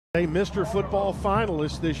A Mr. Football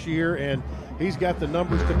finalist this year, and he's got the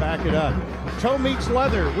numbers to back it up. Toe meets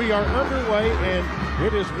leather. We are underway, and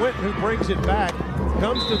it is Winton who brings it back.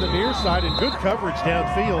 Comes to the near side, and good coverage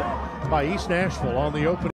downfield by East Nashville on the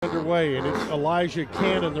open underway. And it's Elijah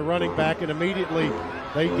Cannon, the running back, and immediately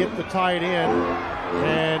they get the tight end.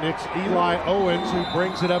 And it's Eli Owens who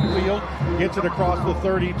brings it upfield, gets it across the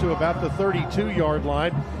 30 to about the 32-yard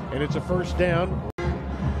line, and it's a first down.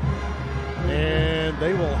 And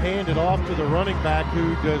they will hand it off to the running back,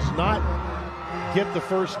 who does not get the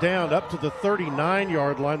first down, up to the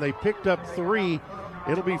 39-yard line. They picked up 3.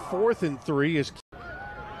 It'll be 4th and 3.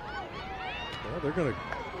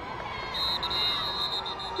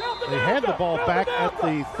 They had the ball back at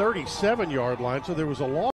the 37-yard line, so there was a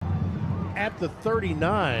loss at the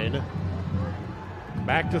 39.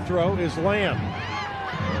 Back to throw is Lamb.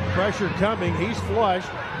 Pressure coming. He's flush.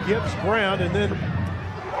 Gibbs ground, and then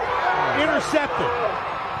intercepted.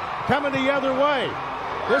 Coming the other way.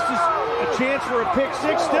 This is a chance for a pick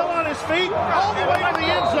six. Still on his feet, all the way to the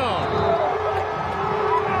end zone.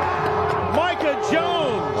 Micah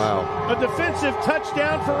Jones. Wow. A defensive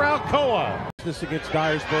touchdown for Alcoa. This against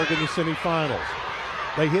Dyersburg in the semifinals.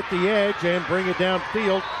 They hit the edge and bring it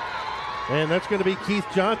downfield. And that's going to be Keith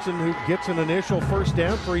Johnson, who gets an initial first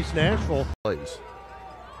down for East Nashville. Please.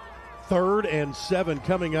 3rd and 7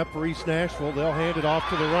 coming up for East Nashville. They'll hand it off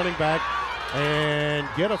to the running back and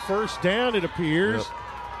get a first down, it appears.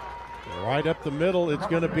 Yep. Right up the middle, it's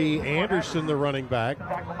going to be Anderson, the running back,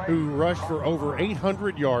 who rushed for over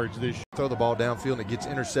 800 yards this year. Throw the ball downfield and it gets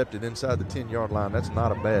intercepted inside the 10-yard line. That's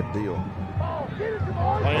not a bad deal.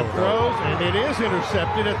 Lamb throws, and it is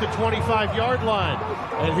intercepted at the 25-yard line.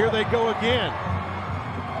 And here they go again.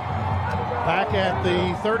 Back at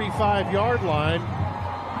the 35-yard line.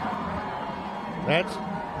 That's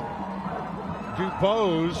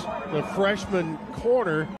DuBose, the freshman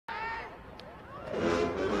corner.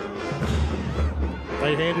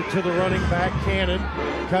 They hand it to the running back, Cannon.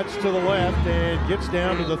 Cuts to the left and gets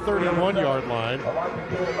down to the 31-yard line.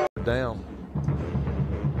 Down.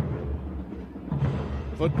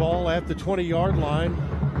 Football at the 20-yard line.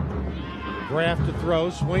 Graff to throw,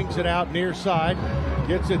 swings it out near side.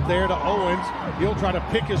 Gets it there to Owens. He'll try to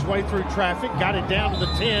pick his way through traffic. Got it down to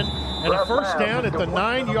the 10. And a first down at the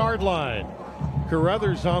 9-yard line.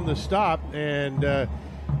 Carruthers on the stop, and 10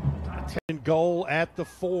 goal at the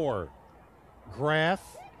 4.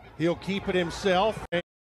 Graff, he'll keep it himself.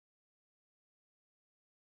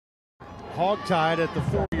 Hogtied at the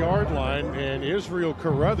 4-yard line, and Israel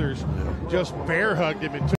Carruthers just bear hugged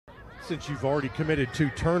him. Since you've already committed 2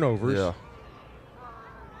 turnovers. Yeah.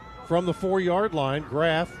 From the 4-yard line,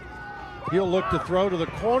 Graff, he'll look to throw to the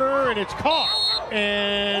corner, and it's caught.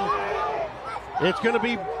 And it's going to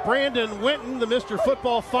be Brandon Winton, the Mr.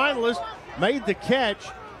 Football finalist, made the catch.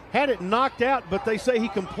 Had it knocked out, but they say he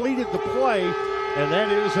completed the play, and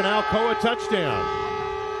that is an Alcoa touchdown.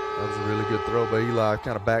 That was a really good throw by Eli,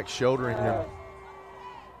 kind of back shouldering him.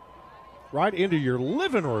 Right into your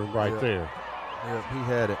living room there. Yeah, he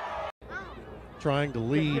had it. Trying to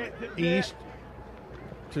lead East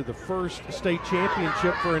to the first state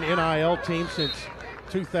championship for an NIL team since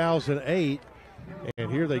 2008.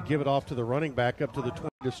 And here they give it off to the running back up to the 20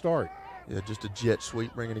 to start. Yeah, just a jet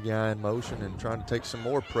sweep, bringing a guy in motion and trying to take some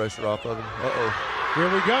more pressure off of him. Uh-oh. Here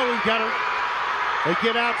we go. We've got it. They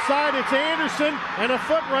get outside. It's Anderson and a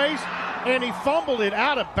foot race, and he fumbled it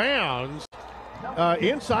out of bounds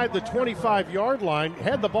inside the 25-yard line.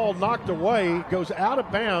 Had the ball knocked away, goes out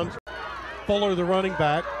of bounds. Fuller, the running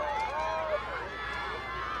back.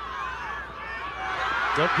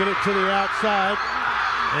 They'll get it to the outside.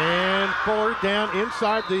 And Fuller down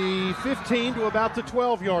inside the 15 to about the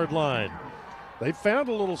 12-yard line. They found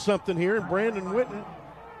a little something here in Brandon Winton.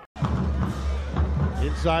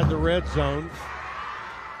 Inside the red zone.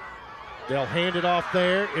 They'll hand it off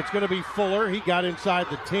there. It's going to be Fuller. He got inside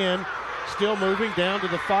the 10. Still moving down to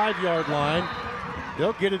the 5-yard line.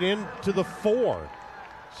 They'll get it into the 4.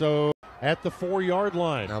 So at the 4-yard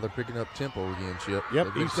line. Now they're picking up tempo again, Chip.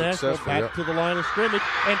 Yep, East Nashville back to the line of scrimmage.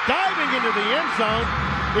 And diving into the end zone,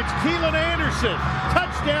 it's Keelan Anderson.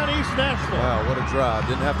 Touchdown, East Nashville. Wow, what a drive.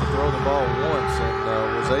 Didn't have to throw the ball once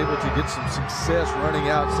and was able to get some success running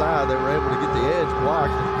outside. They were able to get the edge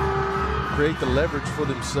blocked and create the leverage for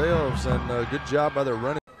themselves. And good job by their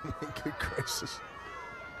running. Good gracious.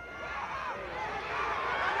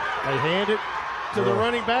 They hand it to the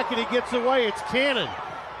running back, and he gets away. It's Cannon.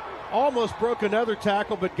 Almost broke another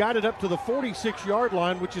tackle, but got it up to the 46-yard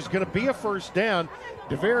line, which is going to be a first down.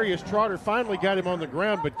 Devarius Trotter finally got him on the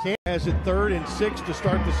ground, but Cannon has it 3rd and 6 to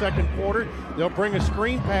start the second quarter. They'll bring a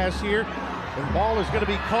screen pass here. And the ball is going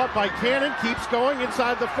to be caught by Cannon. Keeps going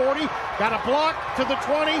inside the 40. Got a block to the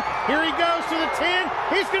 20. Here he goes to the 10.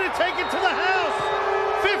 He's going to take it to the house.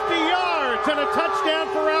 50 yards and a touchdown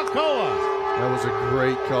for Alcoa. That was a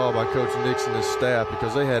great call by Coach Nix and his staff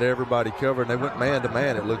because they had everybody covered, and they went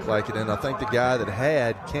man-to-man, it looked like it. And I think the guy that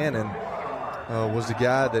had Cannon was the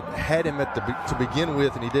guy that had him to begin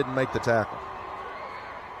with, and he didn't make the tackle.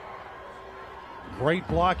 Great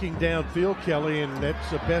blocking downfield, Kelly, and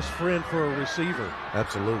that's a best friend for a receiver.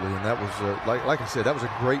 Absolutely, and that was, like I said, that was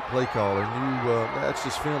a great play call. And that's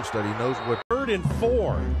just film study. He knows what. 3rd and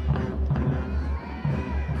 4.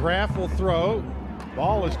 Graff will throw.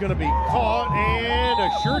 Ball is going to be caught, and a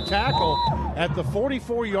sure tackle at the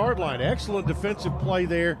 44-yard line. Excellent defensive play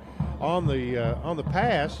there on the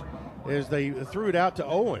pass as they threw it out to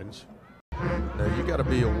Owens. Now you got to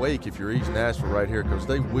be awake if you're East Nashville right here because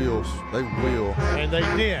they will. And they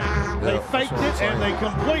did. They faked it and they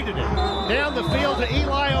completed it. Down the field to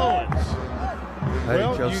Eli Owens. Hey,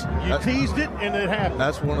 well, you teased it and it happened.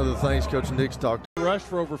 That's one of the things Coach Nix talked about. Rushed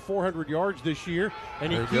for over 400 yards this year,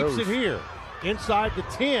 and he keeps it here. Inside the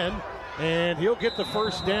 10, and he'll get the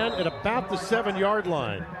first down at about the 7-yard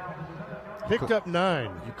line. Picked up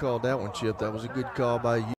 9. You called that one, Chip. That was a good call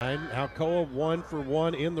by you. Alcoa 1 for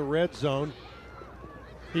 1 in the red zone.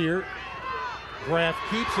 Here, Graff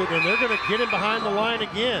keeps it, and they're going to get him behind the line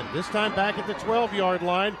again. This time back at the 12-yard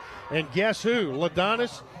line. And guess who?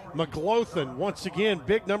 Ladonis McLaughlin, once again,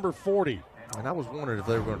 big number 40. And I was wondering if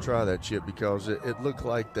they were going to try that, Chip, because it looked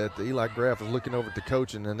like that Eli Graff was looking over at the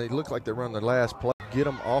coach, and they looked like they run their last play. Get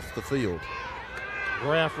them off the field.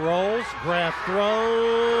 Graff rolls, Graff throws.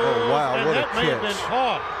 Oh, wow, and what that a may have catch. been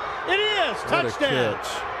caught. It is, What touchdown. a catch.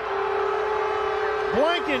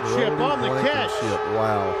 Blankenship on the catch.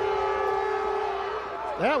 Wow.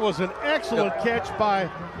 That was an excellent catch by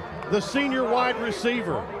the senior wide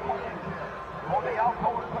receiver.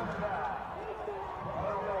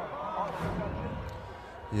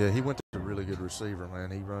 Yeah, he went to a really good receiver, man.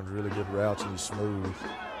 He runs really good routes and he's smooth.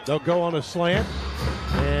 They'll go on a slant,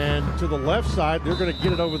 and to the left side, they're going to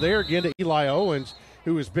get it over there again to Eli Owens,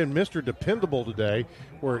 who has been Mr. Dependable today,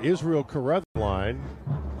 where Israel Carruthers line.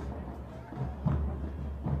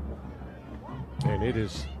 And it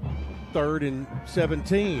is 3rd and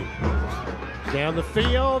 17. Down the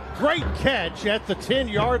field, great catch at the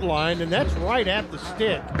 10-yard line, and that's right at the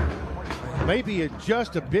stick. Maybe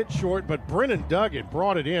just a bit short, but Brennan Duggan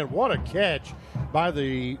brought it in. What a catch by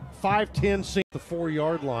the 5'10" senior. The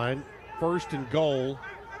 4-yard line, 1st and goal.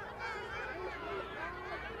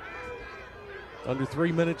 Under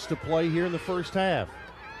 3 minutes to play here in the first half.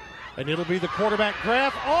 And it'll be the quarterback,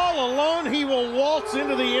 Graff. All alone, he will waltz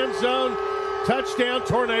into the end zone. Touchdown,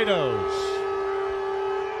 Tornadoes.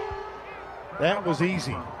 That was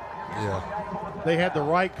easy. Yeah. They had the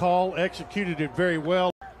right call, executed it very well.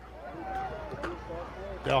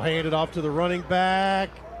 They'll hand it off to the running back,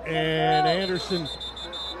 and Anderson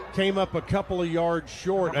came up a couple of yards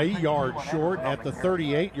short, a yard short at the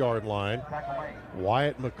 38-yard line.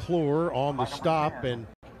 Wyatt McClure on the stop, and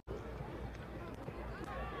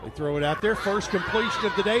they throw it out there. First completion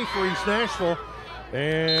of the day for East Nashville,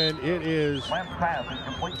 and it is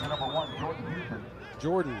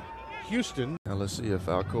Jordan Houston. Now let's see if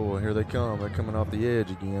Alcoa, here they come. They're coming off the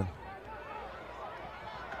edge again.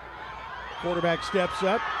 Quarterback steps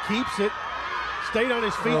up, keeps it, stayed on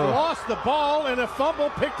his feet, lost the ball, and a fumble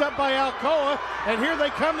picked up by Alcoa, and here they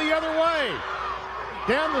come the other way.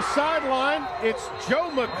 Down the sideline, it's Joe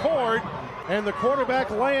McCord, and the quarterback,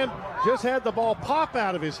 Lamb, just had the ball pop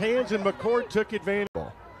out of his hands, and McCord took advantage.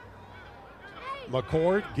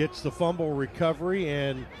 McCord gets the fumble recovery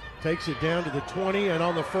and takes it down to the 20, and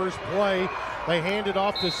on the first play, they hand it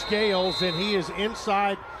off to Scales, and he is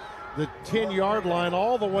inside the 10-yard line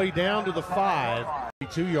all the way down to the 5.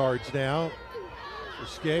 2 yards now for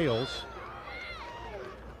Scales.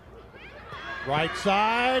 Right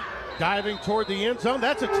side, diving toward the end zone.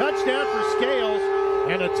 That's a touchdown for Scales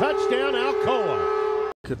and a touchdown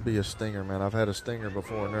Alcoa. Could be a stinger, man. I've had a stinger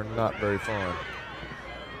before, and they're not very fun.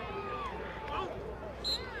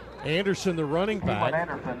 Anderson, the running back,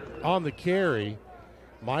 on the carry.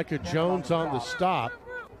 Micah Jones on the stop.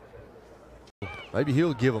 Maybe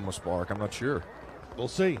he'll give them a spark. I'm not sure. We'll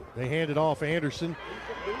see. They hand it off Anderson.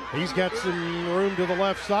 He's got some room to the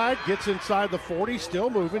left side. Gets inside the 40. Still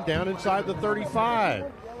moving down inside the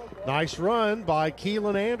 35. Nice run by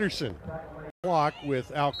Keelan Anderson. Clock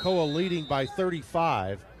with Alcoa leading by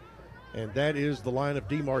 35. And that is the line of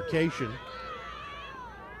demarcation.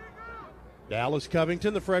 Dallas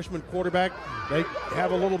Covington, the freshman quarterback. They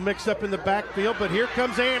have a little mix-up in the backfield, but here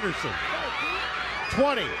comes Anderson.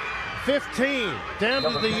 20. 15, down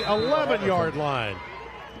to the 11-yard line.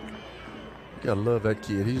 Gotta love that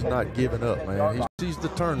kid. He's not giving up, man. He sees the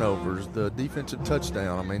turnovers, the defensive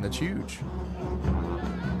touchdown. I mean, that's huge.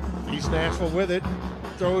 East Nashville with it.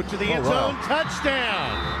 Throw it to the end zone.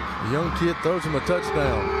 Touchdown. The young kid throws him a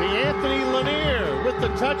touchdown. The Anthony Lanier with the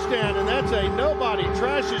touchdown, and that's a nobody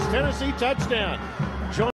trashes Tennessee touchdown.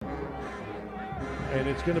 And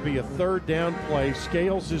it's going to be a third down play.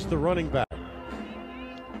 Scales is the running back.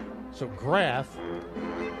 So Graff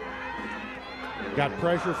got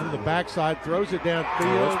pressure from the backside, throws it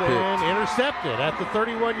downfield, and intercepted at the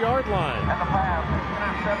 31-yard line. And the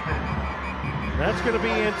pass intercepted. That's going to be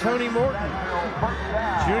Antony Morton,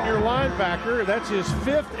 junior linebacker. That's his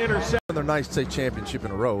 5th interception. Another nice state championship in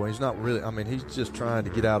a row. He's not really, I mean, he's just trying to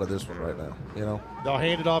get out of this one right now, you know. They'll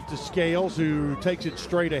hand it off to Scales, who takes it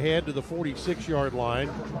straight ahead to the 46-yard line.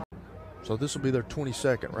 So this will be their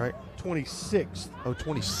 22nd, right? 26th. Oh,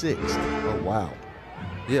 26th. Oh, wow.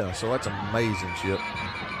 Yeah, so that's amazing, Chip.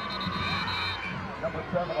 Number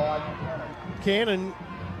 7, Elijah Cannon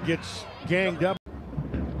gets ganged up.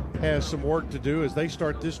 Has some work to do as they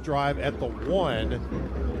start this drive at the 1.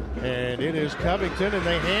 And it is Covington, and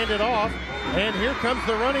they hand it off. And here comes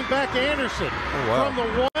the running back, Anderson. Oh, wow. From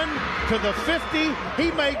the 1 to the 50,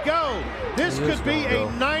 he may go. This could be a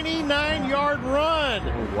 99-yard run.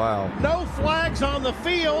 Oh, wow. No flags on the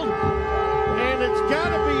field, and it's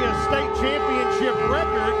got to be a state championship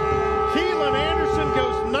record. Keelan Anderson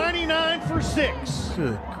goes 99 for 6.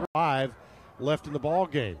 Good. 5 left in the ball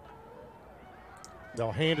game.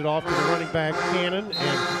 They'll hand it off to the running back, Cannon,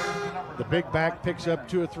 and the big back picks up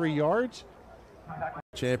 2 or 3 yards.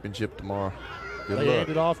 Championship tomorrow. Good They luck. hand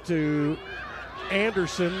it off to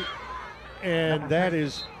Anderson, and that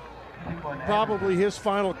is probably his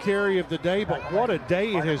final carry of the day, but what a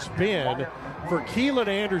day it has been for Keelan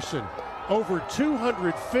Anderson. Over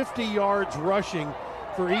 250 yards rushing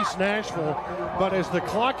for East Nashville, but as the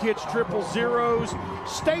clock hits triple zeros,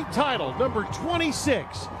 state title number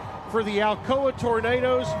 26 for the Alcoa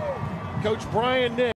Tornadoes. Coach Brian Nick